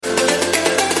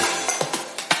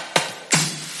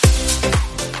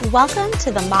Welcome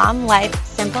to the Mom Life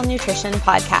Simple Nutrition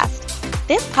podcast.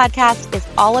 This podcast is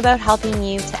all about helping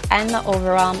you to end the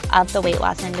overwhelm of the weight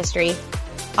loss industry.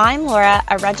 I'm Laura,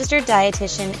 a registered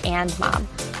dietitian and mom.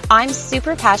 I'm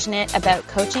super passionate about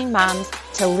coaching moms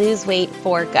to lose weight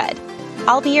for good.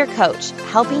 I'll be your coach,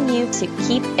 helping you to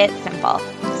keep it simple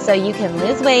so you can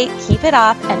lose weight, keep it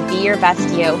off, and be your best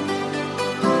you.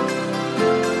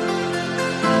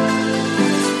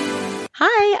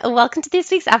 Hi, welcome to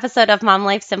this week's episode of Mom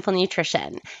Life Simple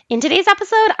Nutrition. In today's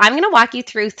episode, I'm going to walk you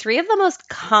through 3 of the most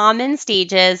common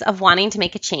stages of wanting to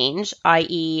make a change,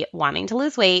 i.e. wanting to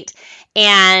lose weight,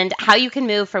 and how you can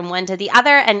move from one to the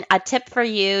other, and a tip for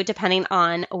you depending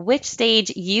on which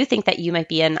stage you think that you might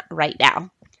be in right now.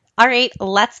 All right,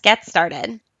 let's get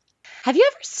started. Have you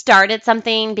ever started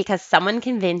something because someone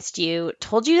convinced you,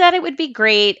 told you that it would be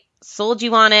great, sold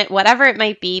you on it, whatever it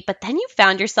might be, but then you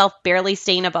found yourself barely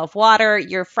staying above water,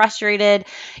 you're frustrated,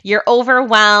 you're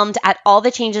overwhelmed at all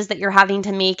the changes that you're having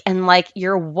to make, and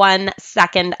you're 1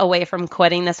 second away from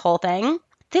quitting this whole thing?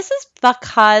 This is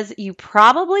because you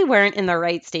probably weren't in the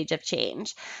right stage of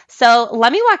change. So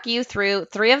let me walk you through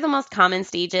 3 of the most common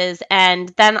stages, and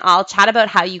then I'll chat about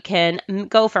how you can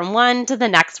go from one to the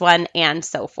next one and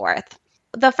so forth.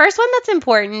 The first one that's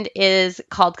important is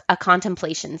called a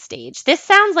contemplation stage. This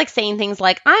sounds like saying things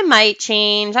like, I might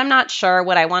change, I'm not sure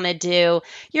what I want to do.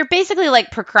 You're basically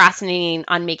procrastinating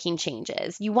on making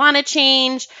changes. You want to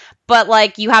change,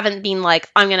 but you haven't been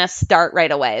I'm going to start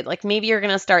right away. Maybe you're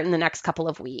going to start in the next couple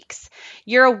of weeks.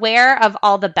 You're aware of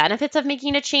all the benefits of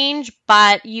making a change,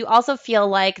 but you also feel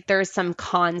like there's some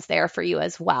cons there for you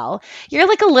as well. You're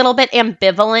a little bit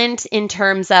ambivalent in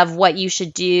terms of what you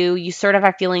should do. You sort of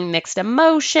are feeling mixed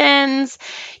emotions.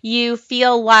 You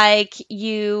feel like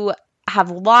you have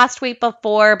lost weight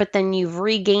before, but then you've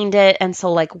regained it. And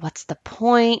so what's the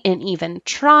point in even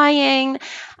trying?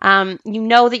 You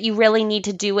know that you really need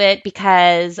to do it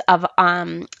because of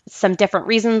some different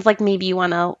reasons. Maybe you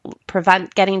want to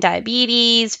prevent getting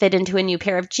diabetes, fit into a new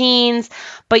pair of jeans,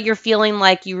 but you're feeling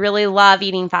like you really love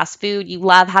eating fast food. You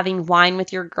love having wine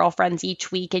with your girlfriends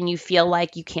each week, and you feel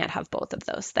like you can't have both of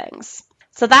those things.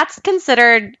 So that's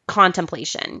considered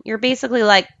contemplation. You're basically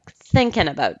thinking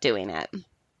about doing it.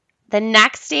 The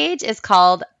next stage is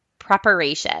called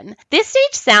preparation. This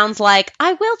stage sounds like,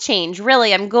 I will change.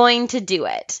 Really, I'm going to do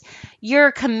it.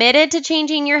 You're committed to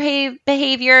changing your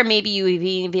behavior. Maybe you've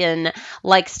even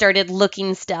started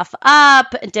looking stuff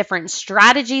up, different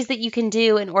strategies that you can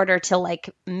do in order to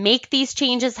make these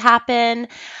changes happen.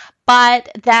 But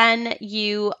then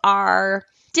you are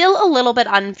still a little bit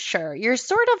unsure. You're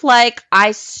sort of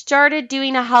I started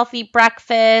doing a healthy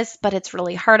breakfast, but it's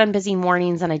really hard on busy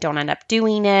mornings and I don't end up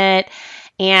doing it.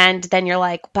 And then you're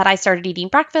but I started eating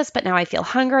breakfast, but now I feel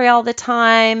hungry all the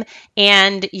time.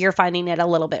 And you're finding it a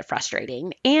little bit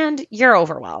frustrating and you're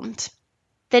overwhelmed.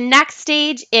 The next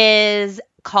stage is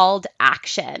called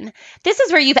action. This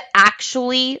is where you've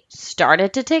actually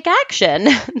started to take action.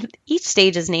 Each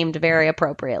stage is named very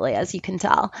appropriately, as you can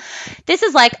tell. This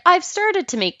is I've started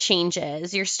to make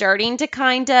changes. You're starting to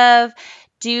kind of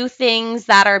do things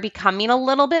that are becoming a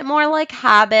little bit more like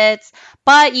habits,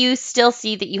 but you still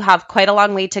see that you have quite a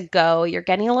long way to go. You're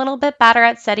getting a little bit better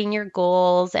at setting your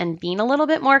goals and being a little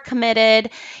bit more committed.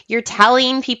 You're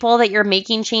telling people that you're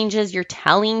making changes. You're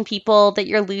telling people that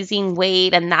you're losing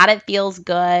weight and that it feels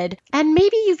good. And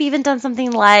maybe you've even done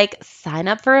something like sign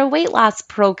up for a weight loss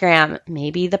program.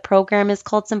 Maybe the program is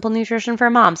called Simple Nutrition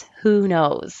for Moms. Who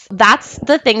knows? That's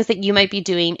the things that you might be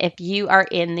doing if you are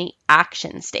in the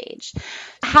action stage.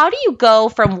 How do you go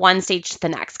from one stage to the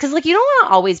next? Because you don't want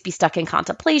to always be stuck in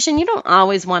contemplation. You don't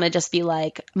always want to just be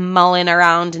mulling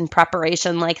around in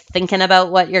preparation, thinking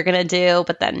about what you're going to do,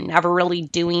 but then never really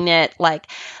doing it.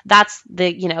 That's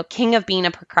the, king of being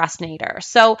a procrastinator.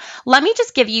 So let me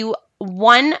just give you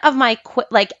one of my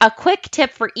a quick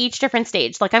tip for each different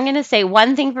stage. I'm going to say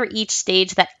one thing for each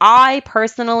stage that I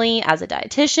personally, as a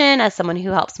dietitian, as someone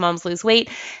who helps moms lose weight,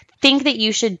 think that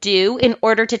you should do in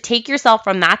order to take yourself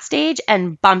from that stage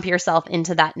and bump yourself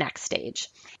into that next stage.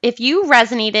 If you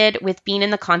resonated with being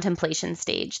in the contemplation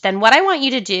stage, then what I want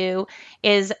you to do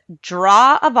is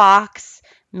draw a box,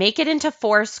 make it into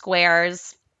 4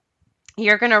 squares.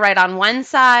 You're going to write on one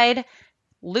side,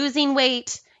 losing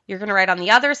weight. You're going to write on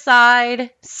the other side,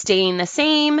 staying the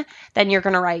same. Then you're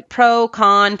going to write pro,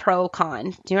 con, pro, con.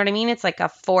 Do you know what I mean? It's like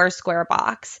a 4-square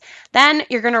box. Then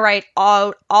you're going to write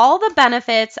out all the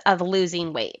benefits of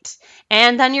losing weight.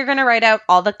 And then you're going to write out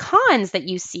all the cons that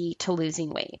you see to losing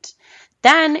weight.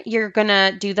 Then you're going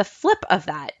to do the flip of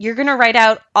that. You're going to write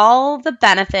out all the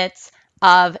benefits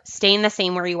of staying the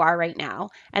same where you are right now.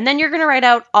 And then you're going to write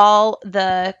out all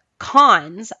the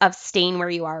cons of staying where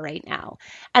you are right now.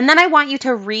 And then I want you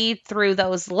to read through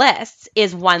those lists.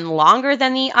 Is one longer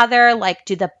than the other? Like,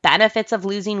 do the benefits of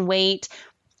losing weight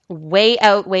way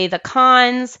outweigh the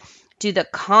cons? Do the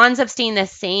cons of staying the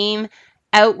same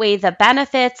outweigh the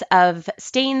benefits of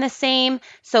staying the same?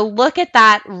 So look at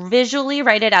that, visually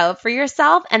write it out for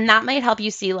yourself, and that might help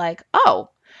you see like, oh,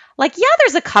 like, yeah,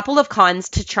 there's a couple of cons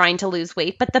to trying to lose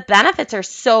weight, but the benefits are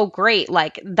so great.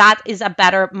 Like, that is a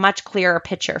better, much clearer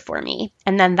picture for me.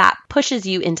 And then that pushes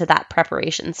you into that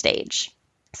preparation stage.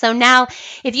 So now,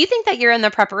 if you think that you're in the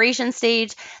preparation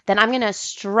stage, then I'm going to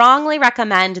strongly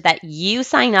recommend that you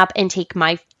sign up and take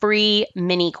my free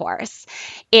mini course.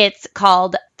 It's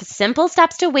called Simple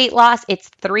Steps to Weight Loss. It's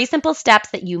 3 simple steps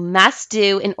that you must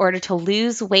do in order to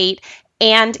lose weight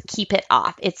and keep it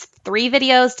off. It's 3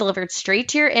 videos delivered straight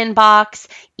to your inbox.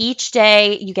 Each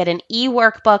day, you get an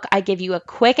e-workbook. I give you a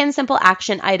quick and simple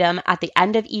action item at the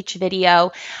end of each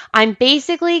video. I'm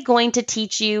basically going to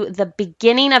teach you the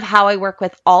beginning of how I work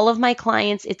with all of my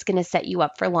clients. It's going to set you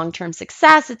up for long-term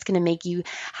success. It's going to make you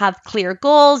have clear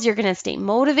goals. You're going to stay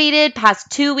motivated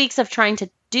past 2 weeks of trying to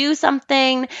do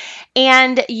something,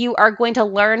 and you are going to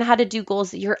learn how to do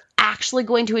goals that you're actually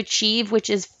going to achieve, which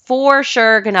is for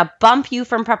sure going to bump you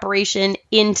from preparation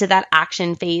into that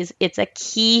action phase. It's a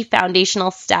key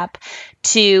foundational step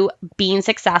to being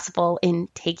successful in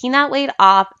taking that weight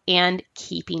off and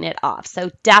keeping it off.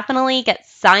 So definitely get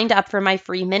signed up for my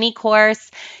free mini course.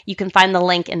 You can find the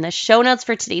link in the show notes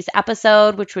for today's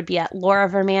episode, which would be at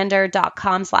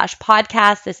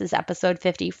lauravermander.com/podcast. This is episode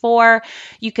 54.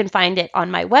 You can find it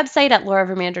on my website at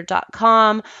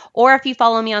lauravermander.com, or if you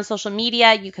follow me on social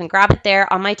media, you can grab it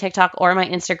there on my TikTok or my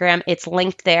Instagram. It's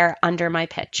linked there under my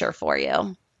picture for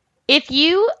you. If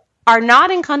you are not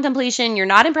in contemplation, you're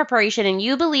not in preparation, and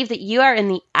you believe that you are in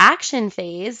the action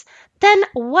phase, then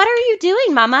what are you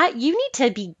doing, mama? You need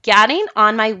to be getting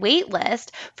on my wait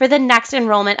list for the next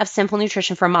enrollment of Simple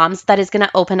Nutrition for Moms that is going to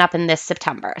open up in this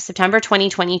September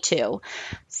 2022.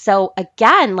 So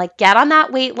again, like, get on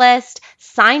that wait list,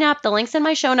 sign up. The link's in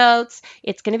my show notes.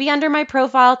 It's going to be under my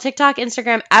profile, TikTok,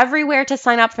 Instagram, everywhere to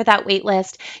sign up for that wait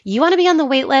list. You want to be on the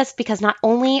wait list because not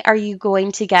only are you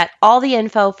going to get all the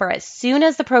info for as soon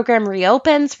as the program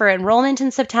reopens for enrollment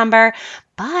in September,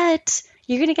 but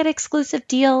you're going to get exclusive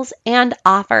deals and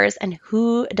offers. And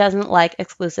who doesn't like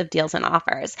exclusive deals and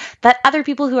offers that other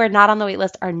people who are not on the wait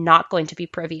list are not going to be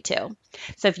privy to?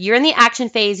 So if you're in the action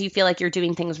phase, you feel like you're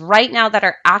doing things right now that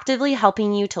are actively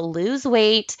helping you to lose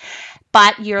weight,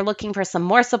 but you're looking for some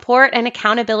more support and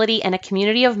accountability and a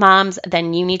community of moms,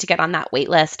 then you need to get on that wait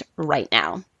list right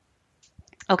now.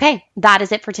 Okay, that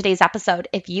is it for today's episode.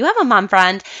 If you have a mom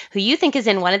friend who you think is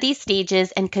in one of these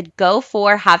stages and could go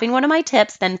for having one of my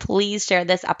tips, then please share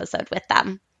this episode with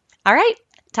them. All right,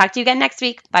 talk to you again next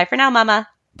week. Bye for now, mama.